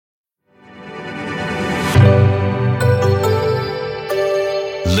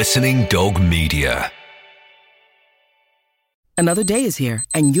Listening Dog Media. Another day is here,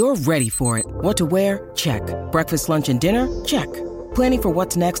 and you're ready for it. What to wear? Check. Breakfast, lunch, and dinner? Check. Planning for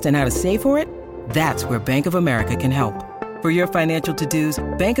what's next and how to save for it? That's where Bank of America can help. For your financial to-dos,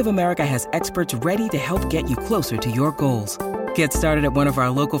 Bank of America has experts ready to help get you closer to your goals. Get started at one of our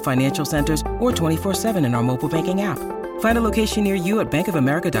local financial centers or 24/7 in our mobile banking app. Find a location near you at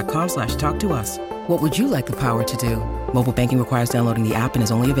bankofamerica.com/talktous. What would you like the power to do? Mobile banking requires downloading the app and is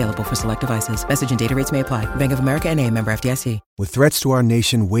only available for select devices. Message and data rates may apply. Bank of America N.A., member FDIC. With threats to our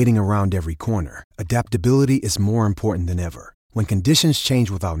nation waiting around every corner, adaptability is more important than ever. When conditions change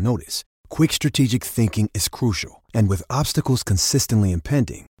without notice, quick strategic thinking is crucial. And with obstacles consistently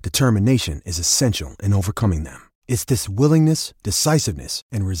impending, determination is essential in overcoming them. It's this willingness, decisiveness,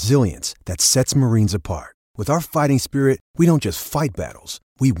 and resilience that sets Marines apart. With our fighting spirit, we don't just fight battles,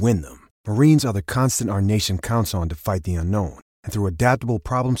 we win them. Marines are the constant our nation counts on to fight the unknown. And through adaptable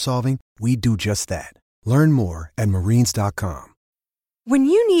problem solving, we do just that. Learn more at marines.com. When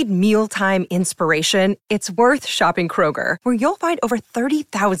you need mealtime inspiration, it's worth shopping Kroger, where you'll find over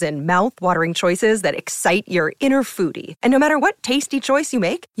 30,000 mouth-watering choices that excite your inner foodie. And no matter what tasty choice you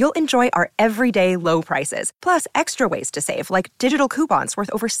make, you'll enjoy our everyday low prices, plus extra ways to save, like digital coupons worth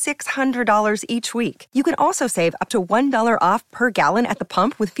over $600 each week. You can also save up to $1 off per gallon at the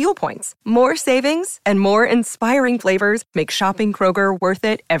pump with fuel points. More savings and more inspiring flavors make shopping Kroger worth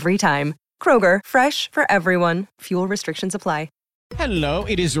it every time. Kroger, fresh for everyone. Fuel restrictions apply. Hello,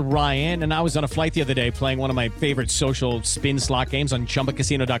 it is Ryan, and I was on a flight the other day playing one of my favorite social spin slot games on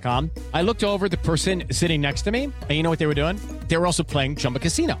ChumbaCasino.com. I looked over at the person sitting next to me, and you know what they were doing? They were also playing Chumba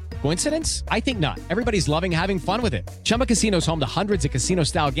Casino. Coincidence? I think not. Everybody's loving having fun with it. Chumba Casino is home to hundreds of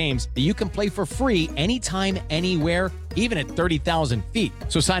casino-style games that you can play for free anytime, anywhere, even at 30,000 feet.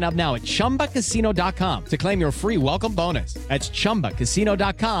 So sign up now at ChumbaCasino.com to claim your free welcome bonus. That's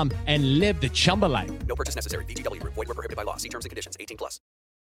ChumbaCasino.com and live the Chumba life. No purchase necessary. VGW. Void where prohibited by law. See terms and conditions. 18+.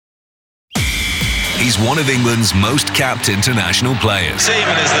 He's one of England's most capped international players.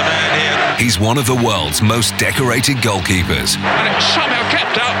 Seaman is the man here. He's one of the world's most decorated goalkeepers. And it's somehow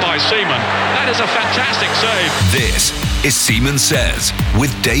kept out by Seaman. That is a fantastic save. This is Seaman Says with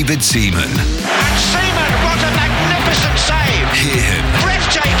David Seaman. And Seaman, what a magnificent save. Hear him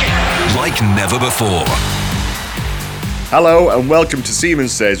Breathtaking. like never before. Hello and welcome to Seaman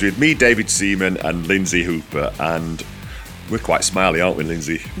Says with me, David Seaman, and Lindsay Hooper. And we're quite smiley, aren't we,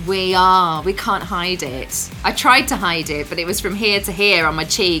 Lindsay? We are. We can't hide it. I tried to hide it, but it was from here to here on my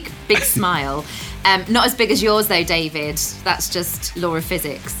cheek. Big smile. Not as big as yours, though, David. That's just law of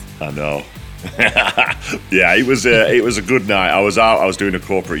physics. I know. Yeah, it was a good night. I was out. I was doing a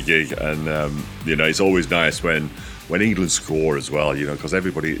corporate gig, and it's always nice when England score as well. Because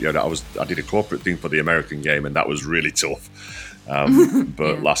everybody. I did a corporate thing for the American game, and that was really tough.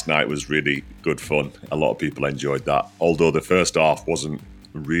 But last night was really good fun. A lot of people enjoyed that. Although the first half wasn't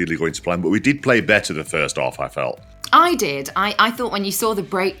really going to plan, but we did play better the first half, I felt. I did. I thought when you saw the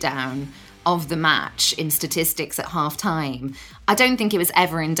breakdown of the match in statistics at half-time, I don't think it was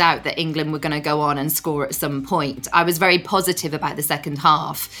ever in doubt that England were going to go on and score at some point. I was very positive about the second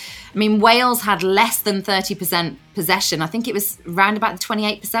half. I mean, Wales had less than 30% possession. I think it was round about the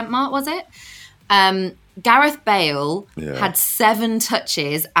 28% mark, was it? Gareth Bale had 7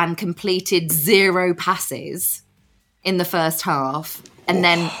 touches and completed 0 passes in the first half, and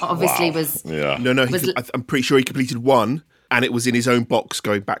then obviously was... Yeah. No, I'm pretty sure he completed 1, and it was in his own box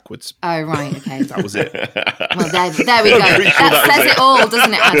going backwards. Oh, right, okay. That was it. Well, there we go. That says it all,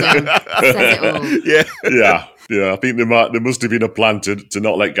 doesn't it, Adam? Says it all. Yeah. I think there must have been a plan to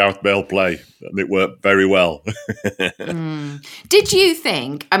not let Gareth Bale play, and it worked very well. Did you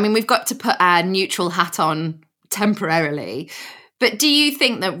think, I mean, we've got to put our neutral hat on temporarily, but do you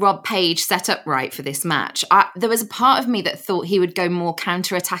think that Rob Page set up right for this match? There was a part of me that thought he would go more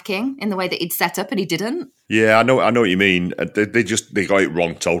counter-attacking in the way that he'd set up, and he didn't. Yeah, I know what you mean. They got it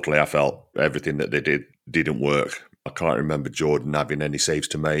wrong totally. I felt everything that they did didn't work. I can't remember Jordan having any saves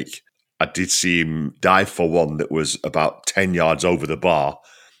to make. I did see him dive for one that was about 10 yards over the bar,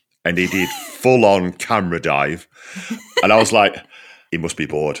 and he did full-on camera dive. And I was like, he must be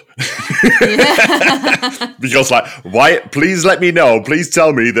bored. Because why? Please let me know. Please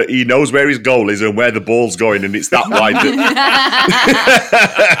tell me that he knows where his goal is and where the ball's going, and it's that wide.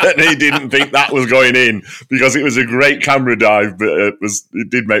 And he didn't think that was going in, because it was a great camera dive, but it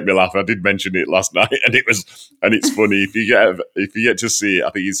did make me laugh. I did mention it last night, and it's funny if you get to see it. I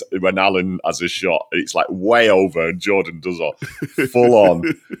think it's when Alan has a shot, it's way over, and Jordan does a full on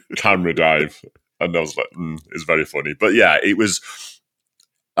camera dive, and I was like, it's very funny. But yeah, it was.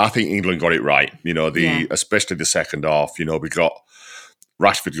 I think England got it right. Especially the second half. We got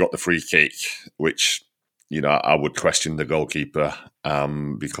Rashford got the free kick, which, I would question the goalkeeper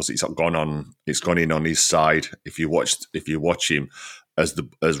because it's gone in on his side. If you watch him, as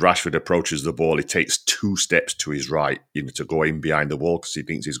Rashford approaches the ball, he takes 2 steps to his right, to go in behind the wall because he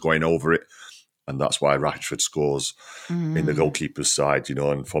thinks he's going over it. And that's why Rashford scores in the goalkeeper's side,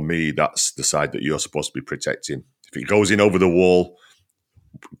 And for me, that's the side that you're supposed to be protecting. If it goes in over the wall,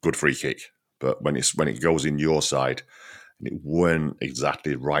 good free kick. But when it goes in your side, and it weren't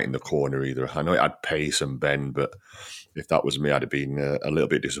exactly right in the corner either. I know it had pace and bend, but if that was me, I'd have been a little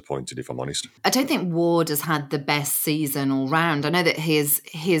bit disappointed, if I'm honest. I don't think Ward has had the best season all round. I know that his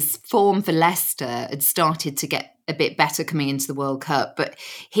form for Leicester had started to get a bit better coming into the World Cup, but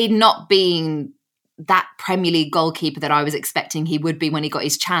he'd not been that Premier League goalkeeper that I was expecting he would be when he got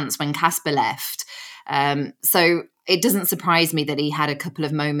his chance when Kasper left. So it doesn't surprise me that he had a couple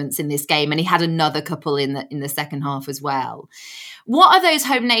of moments in this game, and he had another couple in the second half as well. What are those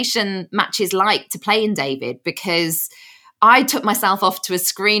home nation matches like to play in, David? Because I took myself off to a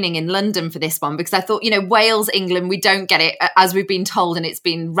screening in London for this one because I thought, Wales, England, we don't get it as we've been told, and it's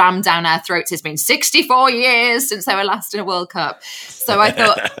been rammed down our throats. It's been 64 years since they were last in a World Cup. So I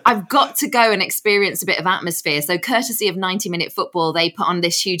thought, I've got to go and experience a bit of atmosphere. So courtesy of 90 Minute Football, they put on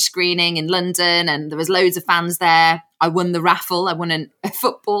this huge screening in London and there was loads of fans there. I won the raffle. I won a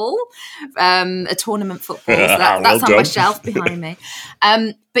football, a tournament football. So that's on my shelf behind me.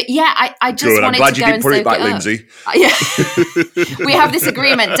 But yeah, I just Good. wanted I'm glad to you go didn't and put it soak back, it up. Lindsay. Yeah. We have this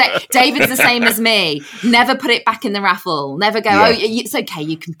agreement. David's the same as me. Never put it back in the raffle. Never go, it's okay,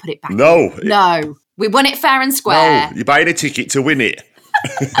 you can put it back. No. We won it fair and square. No, you're buying a ticket to win it.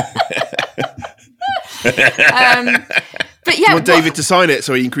 But yeah, you want David to sign it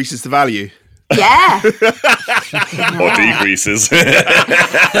so he increases the value? Yeah. Or decreases. Leave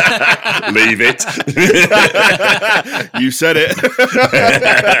it. You said it.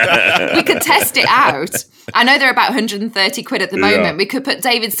 We could test it out. I know they're about 130 quid at the moment. Yeah. We could put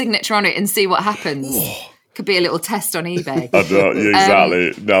David's signature on it and see what happens. Could be a little test on eBay. I don't,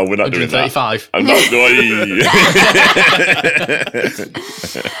 exactly. No, we're not doing that. 135. I'm not doing.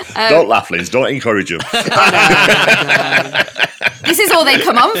 Don't laugh, Liz. Don't encourage them. This is all they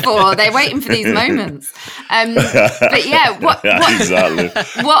come on for. They're waiting for these moments. But yeah, exactly.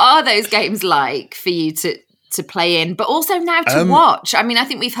 What are those games like for you to play in, but also now to watch? I mean, I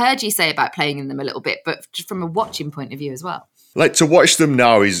think we've heard you say about playing in them a little bit, but just from a watching point of view as well. Like, to watch them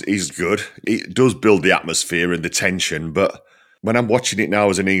now is good. It does build the atmosphere and the tension, but when I'm watching it now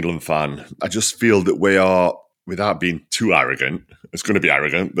as an England fan, I just feel that we are, without being too arrogant, it's going to be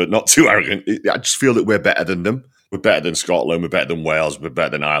arrogant, but not too arrogant, I just feel that we're better than them. We're better than Scotland, we're better than Wales, we're better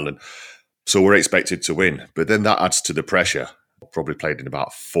than Ireland. So we're expected to win. But then that adds to the pressure. Probably played in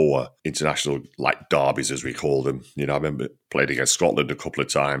about 4 international, derbies, as we call them. I remember played against Scotland a couple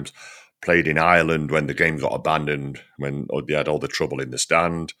of times. Played in Ireland when the game got abandoned, when they had all the trouble in the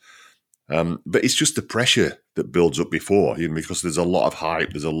stand. But it's just the pressure that builds up before, because there's a lot of hype,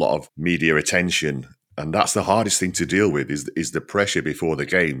 there's a lot of media attention. And that's the hardest thing to deal with is the pressure before the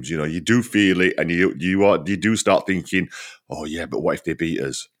games. You do feel it, and you do start thinking, oh yeah, but what if they beat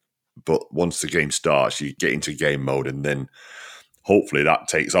us? But once the game starts, you get into game mode, and then hopefully that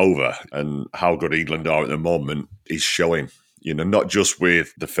takes over. And how good England are at the moment is showing. Not just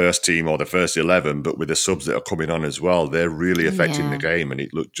with the first team or the first 11, but with the subs that are coming on as well. They're really affecting the game, and it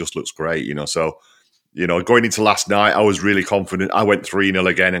just looks great. So. Going into last night, I was really confident. I went 3-0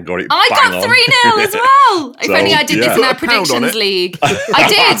 again and got it. I got 3-0 as well. If only I did this in our predictions league. I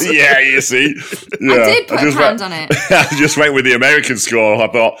did. Yeah, you see. Yeah. I did put a pound on it. I just went with the American score. I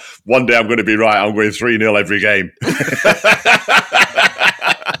thought, one day I'm going to be right. I'm going 3-0 every game.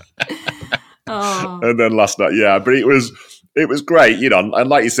 And then last night, but it was great, and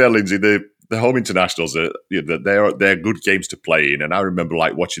like you said, Lindsay, the home internationals they're good games to play in, and I remember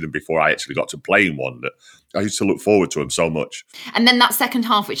watching them before I actually got to play in one. That I used to look forward to them so much. And then that second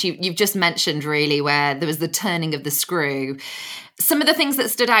half, which you've just mentioned, really, where there was the turning of the screw. Some of the things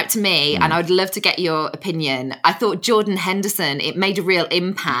that stood out to me, and I would love to get your opinion, I thought Jordan Henderson, it made a real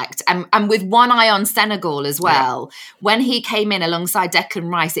impact. And with one eye on Senegal as well, when he came in alongside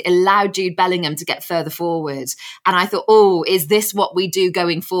Declan Rice, it allowed Jude Bellingham to get further forward. And I thought, is this what we do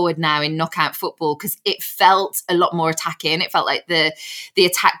going forward now in knockout football? Because it felt a lot more attacking. It felt like the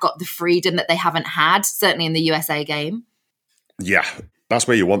attack got the freedom that they haven't had, certainly in the USA game. Yeah, that's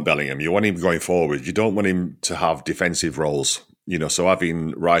where you want Bellingham. You want him going forward. You don't want him to have defensive roles. So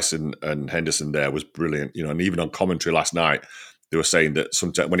having Rice and Henderson there was brilliant. And even on commentary last night, they were saying that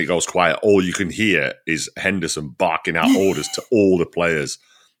sometimes when it goes quiet, all you can hear is Henderson barking out orders to all the players.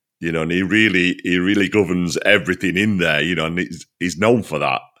 you know, and he really governs everything in there, you know, and he's known for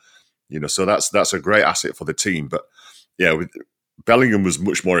that, you know. So that's a great asset for the team. But yeah, Bellingham was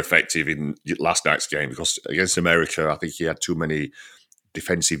much more effective in last night's game because against America, I think he had too many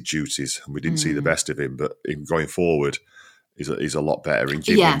defensive duties and we didn't see the best of him. But in going forward, he's a lot better in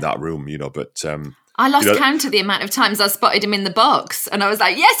giving him that room, you know. But I lost count of the amount of times I spotted him in the box, and I was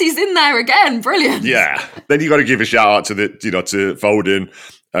like, "Yes, he's in there again! Brilliant!" Yeah. Then you got to give a shout out to to Foden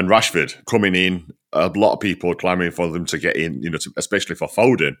and Rashford coming in. A lot of people clamouring for them to get in, you know, especially for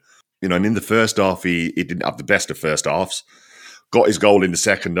Foden. You know, and in the first half, he didn't have the best of first halves. Got his goal in the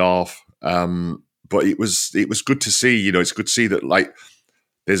second half, but it was good to see. You know, it's good to see that like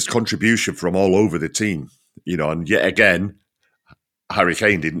there's contribution from all over the team. You know, and yet again, Harry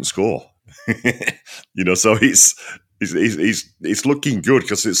Kane didn't score. You know, so he's looking good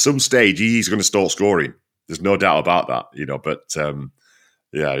because at some stage he's going to start scoring. There's no doubt about that. You know, but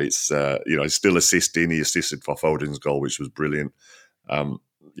yeah, it's you know, he's still assisting. He assisted for Foden's goal, which was brilliant.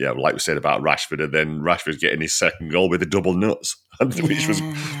 Yeah, like we said about Rashford, and then Rashford getting his second goal with the double nuts, which was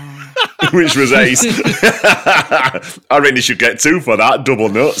ace. I reckon he should get 2 for that, double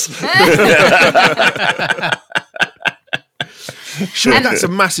nuts. Sure, that's a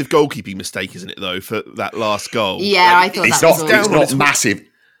massive goalkeeping mistake, isn't it, though, for that last goal? Yeah, I thought it's that was It's not massive.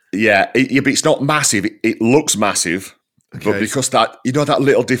 Yeah, but it's not massive. It looks massive. Okay. But because that, you know, that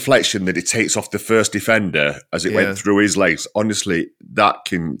little deflection that it takes off the first defender as it went through his legs, honestly, that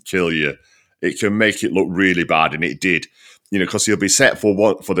can kill you. It can make it look really bad, and it did. You know, because he'll be set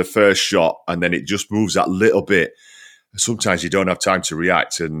for the first shot, and then it just moves that little bit. Sometimes you don't have time to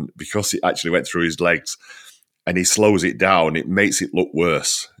react, and because it actually went through his legs, and he slows it down, it makes it look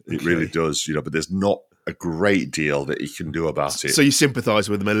worse. It really does, you know. But there's not a great deal that he can do about it. So you sympathise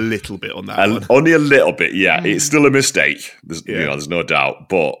with him a little bit on that one? Only a little bit, yeah. It's still a mistake. You know, there's no doubt.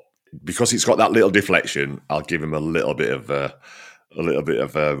 But because it's got that little deflection, I'll give him a little bit of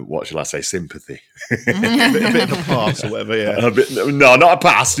what shall I say, sympathy. a bit of a pass or whatever, yeah. No, not a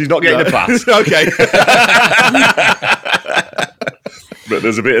pass. He's not getting a pass. Okay. But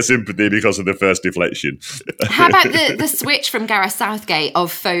there's a bit of sympathy because of the first deflection. How about the switch from Gareth Southgate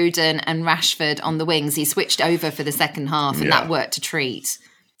of Foden and Rashford on the wings? He switched over for the second half, and that worked a treat.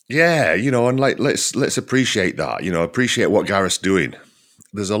 Yeah, you know, and like let's appreciate that. You know, appreciate what Gareth's doing.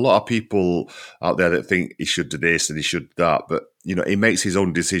 There's a lot of people out there that think he should do this and he should that, but you know, he makes his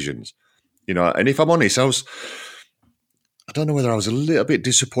own decisions. You know, and if I'm honest, I don't know whether I was a little bit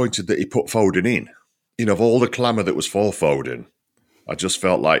disappointed that he put Foden in. You know, of all the clamour that was for Foden, I just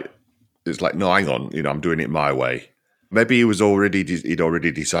felt like it's like, no, hang on, you know, I'm doing it my way. Maybe he'd already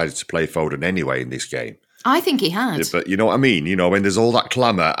decided to play Foden anyway in this game. I think he had. But you know what I mean? You know, when there's all that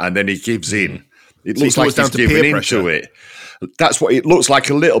clamour and then he gives in, it looks like he's giving into it. That's what it looks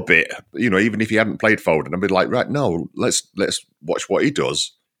like a little bit. You know, even if he hadn't played Foden, I'd be like, right, no, let's watch what he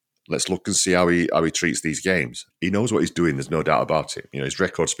does. Let's look and see how he treats these games. He knows what he's doing. There's no doubt about it. You know, his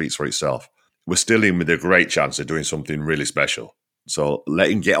record speaks for itself. We're still in with a great chance of doing something really special. So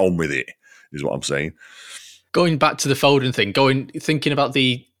let him get on with it, is what I'm saying. Going back to the Foden thing, thinking about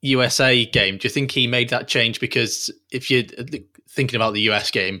the USA game, do you think he made that change? Because if you're thinking about the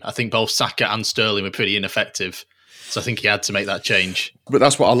US game, I think both Saka and Sterling were pretty ineffective. So I think he had to make that change. But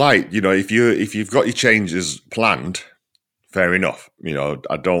that's what I like. You know, if you've got your changes planned, fair enough. You know,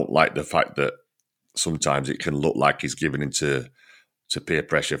 I don't like the fact that sometimes it can look like he's giving into peer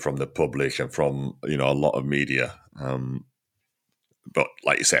pressure from the public and from, you know, a lot of media. But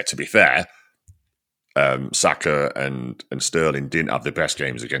like you said, to be fair, Saka and Sterling didn't have the best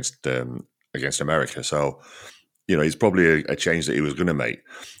games against America. So, you know, it's probably a change that he was going to make.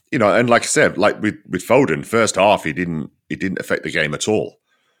 You know, and like I said, like with Foden, first half he didn't affect the game at all.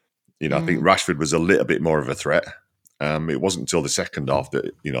 You know, I think Rashford was a little bit more of a threat. It wasn't until the second half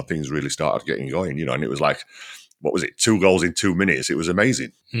that, you know, things really started getting going. You know, and it was like, what was it? 2 goals in 2 minutes. It was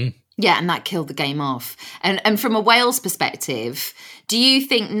amazing. Yeah, and that killed the game off. And from a Wales perspective, do you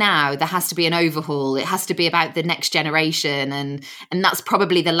think now there has to be an overhaul? It has to be about the next generation, and that's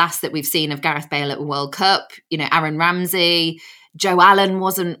probably the last that we've seen of Gareth Bale at a World Cup. You know, Aaron Ramsey, Joe Allen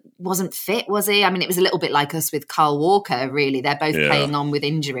wasn't fit, was he? I mean, it was a little bit like us with Kyle Walker, really. They're both playing on with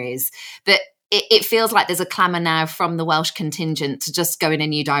injuries. But it feels like there's a clamour now from the Welsh contingent to just go in a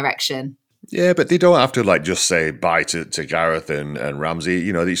new direction. Yeah, but they don't have to like just say bye to Gareth and Ramsey.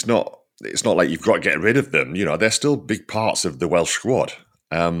 You know, it's not like you've got to get rid of them. You know, they're still big parts of the Welsh squad.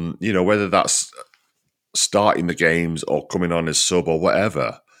 You know, whether that's starting the games or coming on as sub or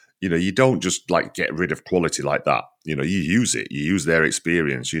whatever. You know, you don't just like get rid of quality like that. You know, you use it. You use their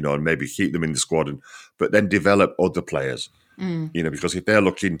experience, you know, and maybe keep them in the squad, but then develop other players. You know, because if they're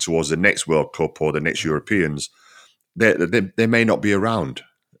looking towards the next World Cup or the next Europeans, they may not be around,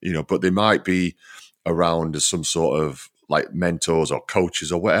 you know, but they might be around as some sort of like mentors or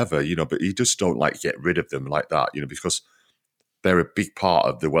coaches or whatever, you know, but you just don't like get rid of them like that, you know, because they're a big part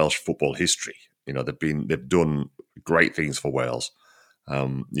of the Welsh football history. You know, they've done great things for Wales.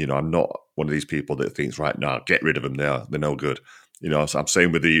 You know, I'm not one of these people that thinks, right now, get rid of them. They're no good. You know, so I'm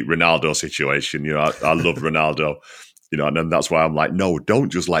saying with the Ronaldo situation, you know, I love Ronaldo, you know, and then that's why I'm like, no,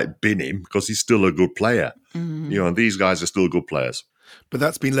 don't just like bin him because he's still a good player. You know, and these guys are still good players. But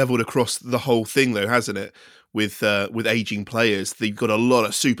that's been levelled across the whole thing, though, hasn't it? With ageing players, they've got a lot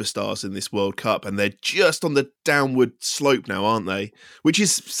of superstars in this World Cup, and they're just on the downward slope now, aren't they? Which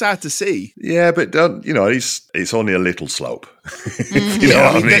is sad to see. Yeah, but you know, it's only a little slope. You know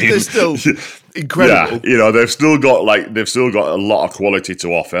what I mean? They're still incredible. Yeah, you know, they've still got a lot of quality to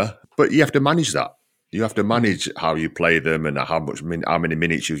offer, but you have to manage that. You have to manage how you play them and how many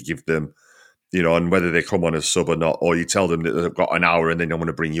minutes you give them. You know, and whether they come on as sub or not, or you tell them that they've got an hour and then they want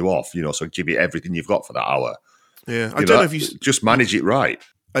to bring you off, you know, so give you everything you've got for that hour. Yeah, I don't know if you just manage it right.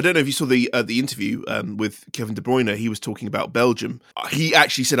 I don't know if you saw the interview with Kevin De Bruyne. He was talking about Belgium. He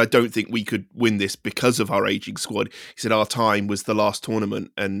actually said, I don't think we could win this because of our ageing squad. He said our time was the last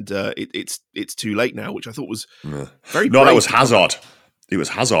tournament and it's too late now, which I thought was very brave. No, that was Hazard. It was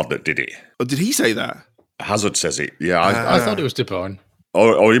Hazard that did it. Oh, did he say that? Hazard says it. Yeah, I thought it was De Bruyne.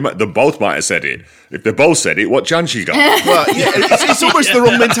 Or they both might have said it. If they both said it, what chance you got? Well, yeah, it's almost the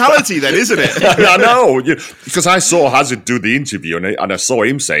wrong mentality then, isn't it? I know. Because I saw Hazard do the interview and I saw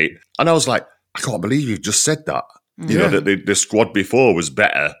him say it. And I was like, I can't believe you've just said that. You know, that the squad before was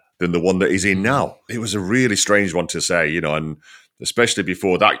better than the one that he's in now. It was a really strange one to say, you know, and especially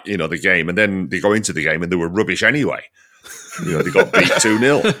before that, you know, the game. And then they go into the game and they were rubbish anyway. You know, they got beat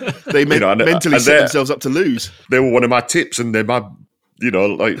 2-0. They mentally set themselves up to lose. They were one of my tips and they're my... You know,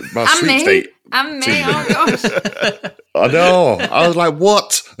 like my sweepstake. And me, oh gosh. I know. I was like,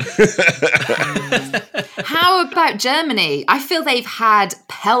 what? How about Germany? I feel they've had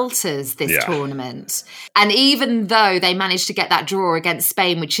pelters this tournament. And even though they managed to get that draw against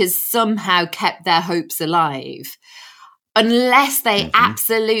Spain, which has somehow kept their hopes alive, unless they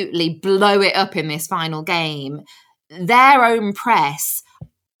absolutely blow it up in this final game, their own press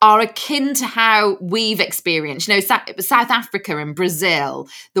are akin to how we've experienced, you know, South Africa and Brazil,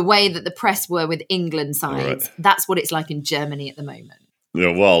 the way that the press were with England sides. Right. That's what it's like in Germany at the moment.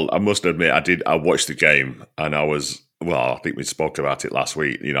 Yeah, well, I must admit, I watched the game and I think we spoke about it last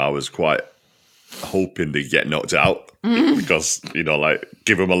week. You know, I was quite hoping they get knocked out because, you know, like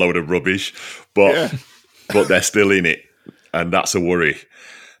give them a load of rubbish, but they're still in it. And that's a worry.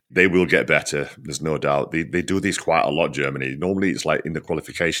 They will get better, there's no doubt. They do this quite a lot, Germany. Normally it's like in the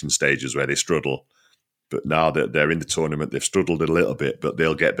qualification stages where they struggle. But now that they're in the tournament, they've struggled a little bit, but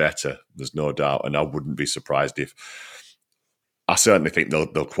they'll get better, there's no doubt. And I wouldn't be surprised if... I certainly think they'll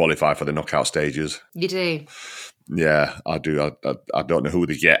qualify for the knockout stages. You do? Yeah, I do. I don't know who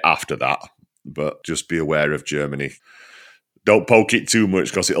they get after that, but just be aware of Germany. Don't poke it too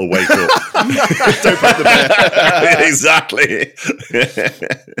much because it'll wake up. Don't poke the bear. Exactly.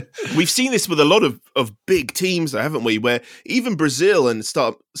 We've seen this with a lot of big teams, though, haven't we? Where even Brazil and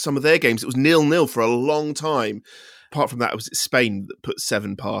start some of their games, it was 0-0 for a long time. Apart from that, it was Spain that put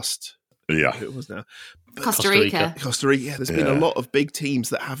 7 past. Yeah. Who it was now? Costa Rica. Yeah, there's been a lot of big teams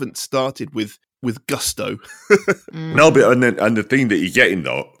that haven't started with gusto. No, but and the thing that you're getting,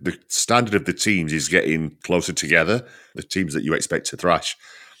 though, the standard of the teams is getting closer together. The teams that you expect to thrash,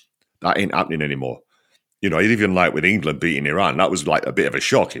 that ain't happening anymore. You know, even like with England beating Iran, that was like a bit of a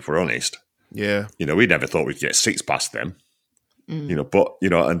shock, if we're honest. Yeah. You know, we never thought we'd get 6 past them. You know, but, you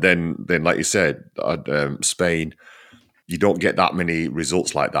know, and then like you said, Spain, you don't get that many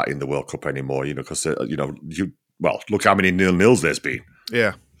results like that in the World Cup anymore, you know, because, you know, look how many 0-0s there's been.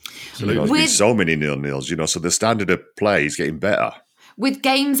 Yeah. You know, there's been so many 0-0s, you know, so the standard of play is getting better. With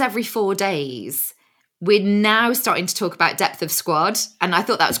games every 4 days, we're now starting to talk about depth of squad. And I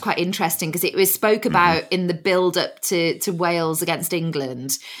thought that was quite interesting because it was spoke about in the build-up to Wales against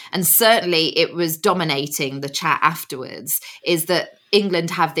England. And certainly it was dominating the chat afterwards, is that England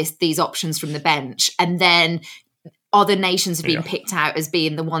have these options from the bench. And then other nations have been picked out as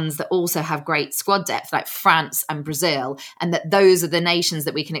being the ones that also have great squad depth, like France and Brazil, and that those are the nations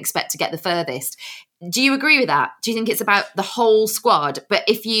that we can expect to get the furthest. Do you agree with that? Do you think it's about the whole squad? But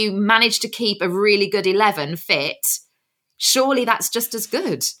if you manage to keep a really good 11 fit, surely that's just as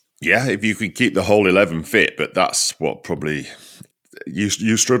good. Yeah, if you can keep the whole 11 fit, but that's what probably...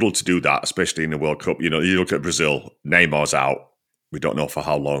 You struggle to do that, especially in the World Cup. You know, you look at Brazil, Neymar's out. We don't know for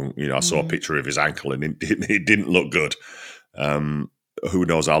how long. You know, I saw a picture of his ankle and it didn't look good. Who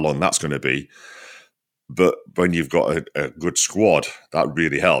knows how long that's going to be. But when you've got a good squad, that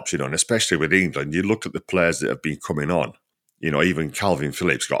really helps, and especially with England, you look at the players that have been coming on. Even Calvin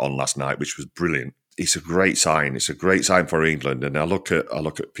Phillips got on last night, which was brilliant. It's a great sign. It's a great sign for England. And I look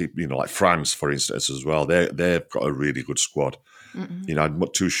at people, like France, for instance, as well. They've got a really good squad. I'm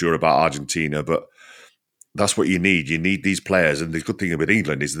not too sure about Argentina, but that's what you need. You need these players. And the good thing with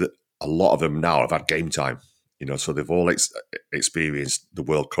England is that a lot of them now have had game time. So they've all experienced the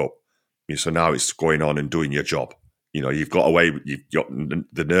World Cup. So now it's going on and doing your job. You've got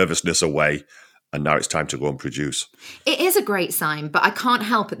the nervousness away, and now it's time to go and produce. It is a great sign, but I can't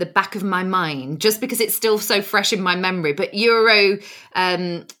help at the back of my mind, just because it's still so fresh in my memory. But Euro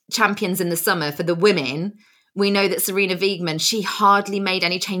champions in the summer for the women, we know that Serena Wiegmann, she hardly made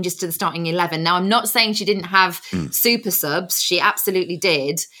any changes to the starting 11. Now, I'm not saying she didn't have super subs. She absolutely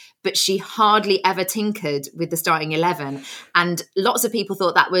did. But she hardly ever tinkered with the starting 11. And lots of people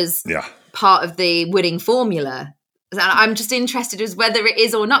thought that was part of the winning formula. And I'm just interested as whether it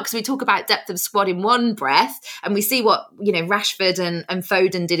is or not, because we talk about depth of squad in one breath and we see what, Rashford and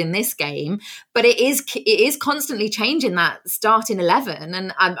Foden did in this game. But it is constantly changing that starting 11.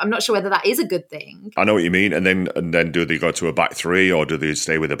 And I'm not sure whether that is a good thing. I know what you mean. And then do they go to a back three or do they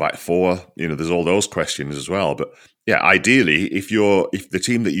stay with a back four? There's all those questions as well. But yeah, ideally, if the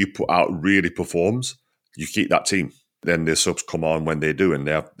team that you put out really performs, you keep that team. Then the subs come on when they do, and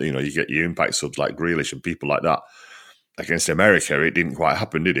they have, you get your impact subs like Grealish and people like that. Against America, it didn't quite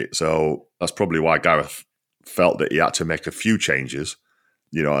happen, did it? So that's probably why Gareth felt that he had to make a few changes,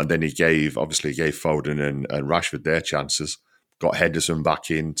 and then he gave Foden and Rashford their chances, got Henderson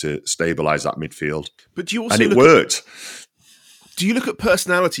back in to stabilise that midfield. But do you also and it worked. Do you look at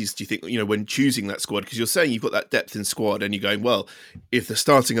personalities, do you think, when choosing that squad? Because you're saying you've got that depth in squad and you're going, well, if the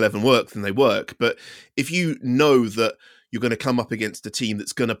starting 11 work, then they work. But if you know that you're going to come up against a team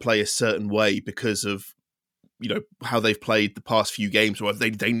that's going to play a certain way because of how they've played the past few games, or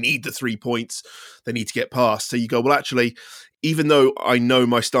they need the 3 points, they need to get past. So you go, well, actually, even though I know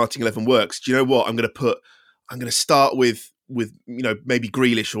my starting 11 works, do you know what? I'm going to start with maybe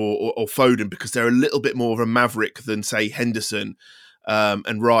Grealish or Foden, because they're a little bit more of a maverick than, say, Henderson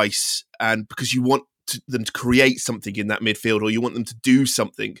and Rice, and because you want them to create something in that midfield, or you want them to do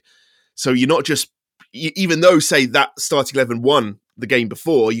something. So you're not just, even though, say, that starting 11 won the game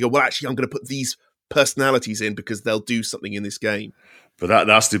before, you go, well, actually, I'm going to put these personalities in because they'll do something in this game. But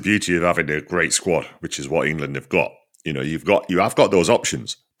that's the beauty of having a great squad, which is what England have got. You have got those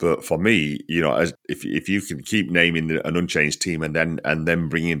options. But for me, if you can keep naming an unchanged team and then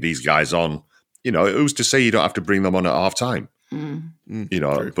bringing these guys on, who's to say you don't have to bring them on at half time?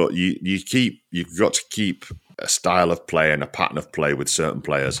 True. But you've got to keep a style of play and a pattern of play with certain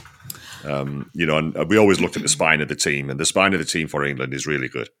players. And we always look at the spine of the team, and the spine of the team for England is really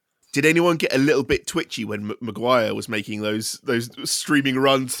good. Did anyone get a little bit twitchy when Maguire was making those streaming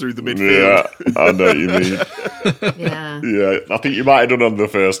runs through the midfield? Yeah, I know what you mean. Yeah. I think you might have done on the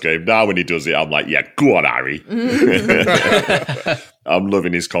first game. Now when he does it, I'm like, yeah, go on, Harry. I'm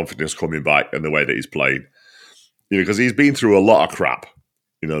loving his confidence coming back and the way that he's playing. Because he's been through a lot of crap.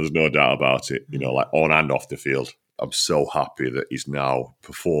 There's no doubt about it. Like on and off the field. I'm so happy that he's now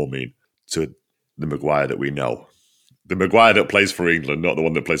performing to the Maguire that we know. The Maguire that plays for England, not the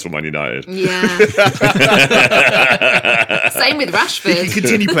one that plays for Man United. Yeah. Same with Rashford. He can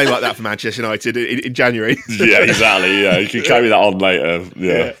continue playing like that for Manchester United in January. Yeah, exactly. Yeah, you can carry that on later.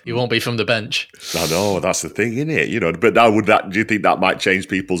 Yeah. He won't be from the bench. I know, that's the thing, isn't it? But now do you think that might change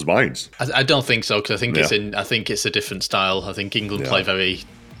people's minds? I don't think so, because I think it's a different style. I think England play very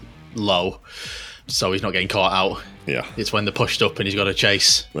low, so he's not getting caught out. Yeah. It's when they're pushed up and he's got to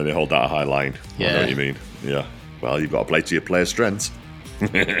chase. When they hold that high line. Yeah. I know what you mean. Yeah. Well, you've got to play to your players' strengths.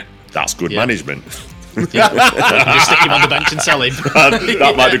 That's good management. Yeah. Just stick him on the bench and sell him.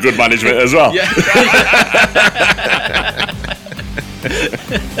 That might be good management as well. Yeah.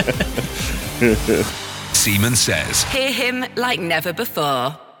 Seaman Says. Hear him like never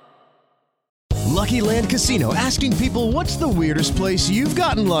before. Lucky Land Casino, asking people, what's the weirdest place you've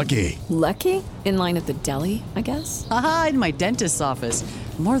gotten lucky? Lucky? In line at the deli, I guess? Aha, in my dentist's office.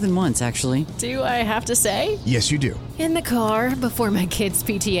 More than once, actually. Do I have to say? Yes, you do. In the car before my kids'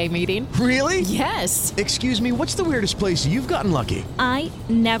 PTA meeting. Really? Yes. Excuse me, what's the weirdest place you've gotten lucky? I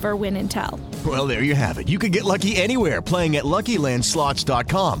never win and tell. Well, there you have it. You can get lucky anywhere, playing at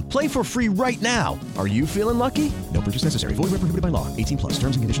LuckyLandSlots.com. Play for free right now. Are you feeling lucky? No purchase necessary. Void where prohibited by law. 18+.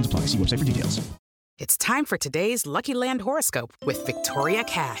 Terms and conditions apply. See website for details. It's time for today's Lucky Land horoscope with Victoria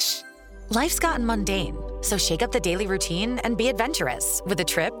Cash. Life's gotten mundane, so shake up the daily routine and be adventurous with a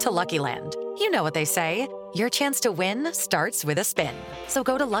trip to Lucky Land. You know what they say, Your chance to win starts with a spin. So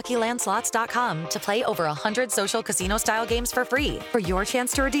go to LuckyLandSlots.com to play over 100 social casino-style games for free for your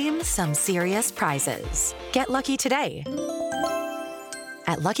chance to redeem some serious prizes. Get lucky today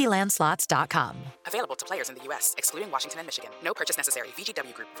at LuckyLandSlots.com. Available to players in the U.S., excluding Washington and Michigan. No purchase necessary.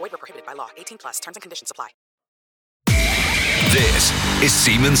 VGW Group. Void where prohibited by law. 18+. Terms and conditions apply. This is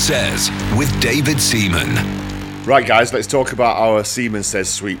Seaman Says with David Seaman. Right, guys, let's talk about our Seaman Says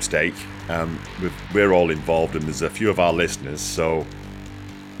sweepstake. We're all involved, and there's a few of our listeners. So,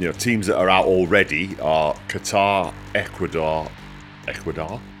 teams that are out already are Qatar, Ecuador,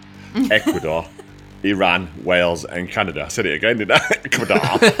 Iran, Wales, and Canada. I said it again, didn't I? Ecuador.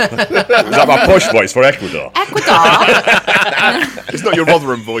 Is that my posh voice for Ecuador? Ecuador. It's not your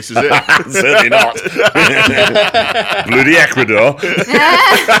Rotherham voice, is it? Certainly not. Bloody Ecuador.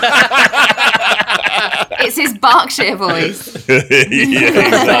 It's his Berkshire voice. Yeah,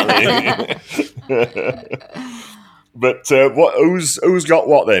 exactly. But who's got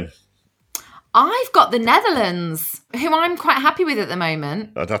what then? I've got the Netherlands, who I'm quite happy with at the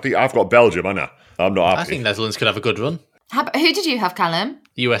moment. I think I've got Belgium, haven't I? I'm not happy. I think Netherlands could have a good run. Who did you have, Callum?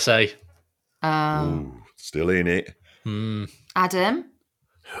 USA. Still in it. Adam?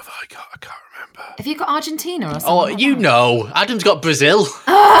 Who have I got? I can't remember. Have you got Argentina or something? Oh, you know. Adam's got Brazil.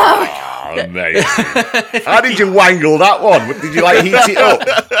 Oh, mate. How did you wangle that one? Did you heat it up?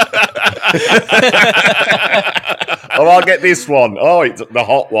 Oh, I'll get this one. Oh, it's the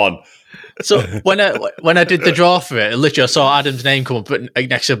hot one. So when I did the draw for it, literally I saw Adam's name come up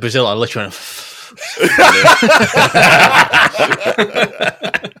next to Brazil. I literally went,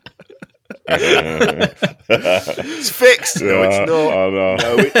 it's fixed. No, it's not. No,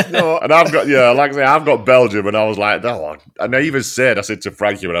 it's not. And I've got, like I say, I've got Belgium, and I was like, no. And I even said to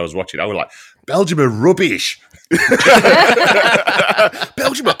Frankie when I was watching, I was like, Belgium are rubbish.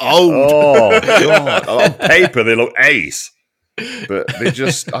 Belgium are old. Oh, God. On paper, they look ace. But they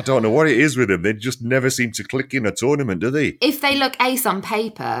just, I don't know what it is with them. They just never seem to click in a tournament, do they? If they look ace on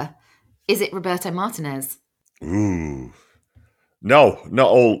paper, is it Roberto Martinez? Ooh. No,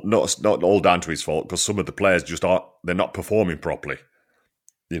 not all down to his fault, because some of the players just they're not performing properly.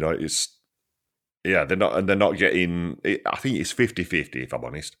 They're not getting, I think it's 50-50, if I'm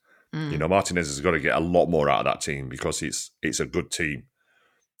honest. Martinez has got to get a lot more out of that team, because it's a good team.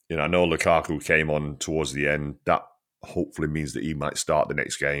 I know Lukaku came on towards the end. That hopefully means that he might start the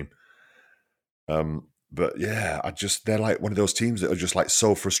next game. But yeah, they're like one of those teams that are just like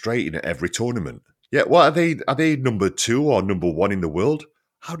so frustrating at every tournament. Yeah, what are they? Are they number 2 or number 1 in the world?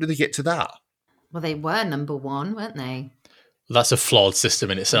 How did they get to that? Well, they were number 1, weren't they? That's a flawed system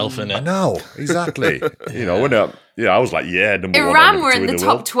in itself, isn't it? I know, exactly. I was like, number 1. Iran were in the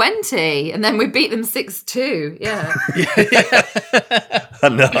top 20, and then we beat them 6-2. Yeah. I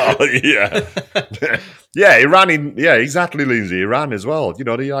know, yeah. Yeah, Iran, exactly, Lindsay. Iran as well.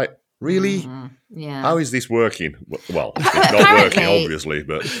 They're like, really? Yeah. How is this working? Well, it's not working, obviously,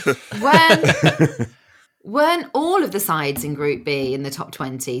 but... Weren't all of the sides in Group B in the top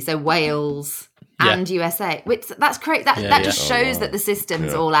 20? So Wales and USA. That's great. That just shows that the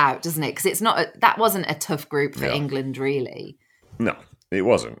system's all out, doesn't it? Because that wasn't a tough group for England, really. No, it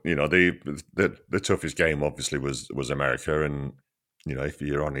wasn't. The toughest game, obviously, was America. And, if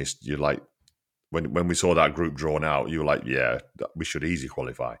you're honest, you're like... When we saw that group drawn out, you were like, yeah, we should easy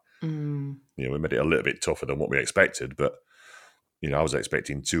qualify. We made it a little bit tougher than what we expected, but I was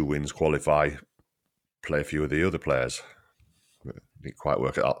expecting 2 wins, qualify, play a few of the other players. It didn't quite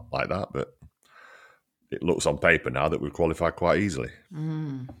work out like that, but it looks on paper now that we've qualified quite easily.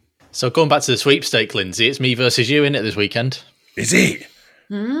 So going back to the sweepstake, Lindsay, it's me versus you, isn't it, this weekend? Is it?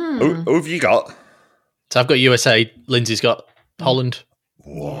 Who have you got? So I've got USA. Lindsay's got Holland.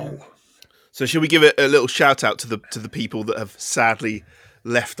 Whoa. So should we give it a little shout out to the people that have sadly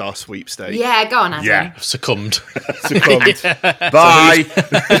left our sweepstake? Yeah, go on, Adam. Yeah. Succumbed. Bye.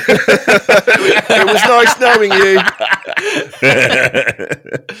 It was nice knowing you.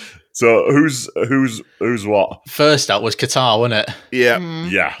 So who's what? First out was Qatar, wasn't it? Yeah.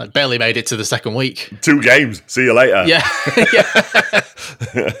 Yeah. I barely made it to the second week. 2 games. See you later. Yeah.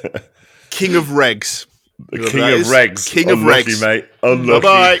 King of regs. The king of regs. King of unlucky, regs. Mate. Unlucky.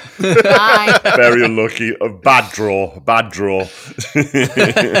 Bye-bye. Bye. Very unlucky. A bad draw.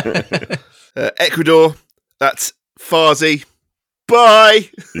 Ecuador. That's Farsi.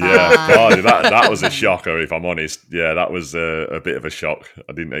 Bye. Yeah, that was a shocker, if I'm honest. Yeah, that was a bit of a shock.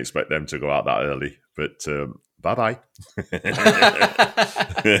 I didn't expect them to go out that early. But bye-bye.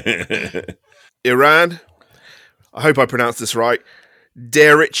 Iran. I hope I pronounced this right.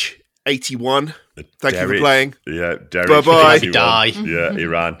 Derich, 81. Thank you for playing. Yeah, Derich. Bye-bye. Die. Yeah,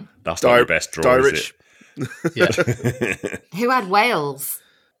 Iran. That's not the best draw, is it? Yeah. Who had Wales?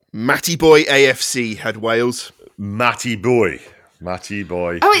 Matty Boy AFC had Wales. Matty Boy.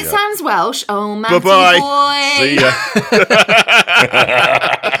 Oh, it sounds Welsh. Oh, Matty Bye-bye. Boy. See ya.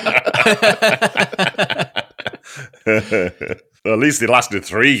 Well, at least they lasted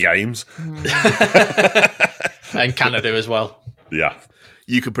 3 games. And Canada as well. Yeah.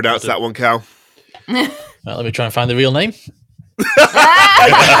 You can pronounce that one, Cal. Well, let me try and find the real name. You're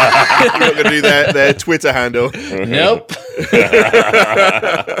not going to do their Twitter handle. Nope.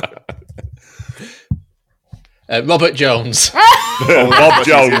 Robert Jones. Bob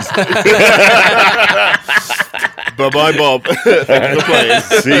Jones. Bye-bye, Bob. Thank you for playing.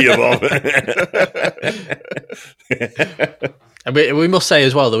 See you, Bob. And we must say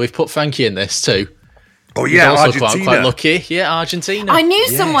as well that we've put Frankie in this too. Oh, yeah, He's also Argentina. quite lucky. Yeah, Argentina. I knew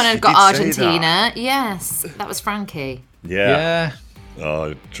Yes, someone had you got did say Argentina. Yes, that was Frankie. Yeah.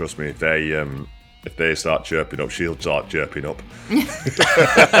 Oh, trust me, if they start chirping up, she'll start chirping up.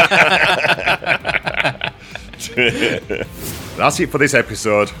 That's it for this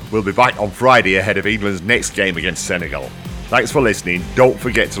episode. We'll be back on Friday ahead of England's next game against Senegal. Thanks for listening. Don't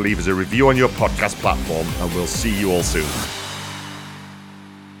forget to leave us a review on your podcast platform, and we'll see you all soon.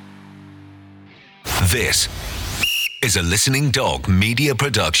 This is a Listening Dog media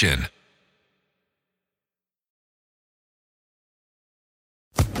production.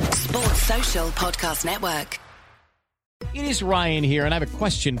 Sports Social Podcast Network. It is Ryan here, and I have a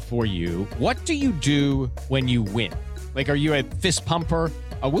question for you. What do you do when you win? Like, are you a fist pumper,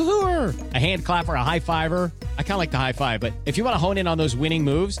 a woohooer, a hand clapper, a high fiver? I kind of like the high five, but if you want to hone in on those winning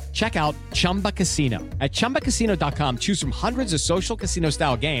moves, check out Chumba Casino. At ChumbaCasino.com, choose from hundreds of social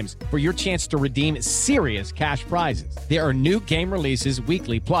casino-style games for your chance to redeem serious cash prizes. There are new game releases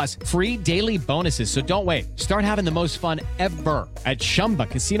weekly, plus free daily bonuses. So don't wait. Start having the most fun ever at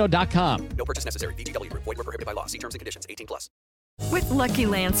ChumbaCasino.com. No purchase necessary. VGW Group. Void where prohibited by law. See terms and conditions. 18+. With Lucky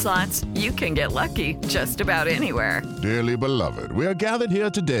Land Slots, you can get lucky just about anywhere. Dearly beloved, we are gathered here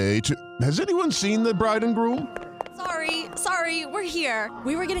today to... Has anyone seen the bride and groom? Sorry, we're here.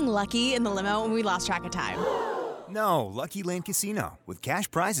 We were getting lucky in the limo and we lost track of time. No, Lucky Land Casino, with cash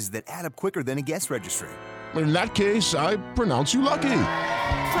prizes that add up quicker than a guest registry. In that case, I pronounce you lucky.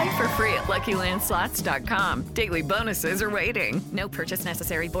 Play for free at LuckyLandSlots.com. Daily bonuses are waiting. No purchase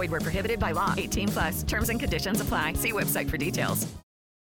necessary. Void where prohibited by law. 18+. Terms and conditions apply. See website for details.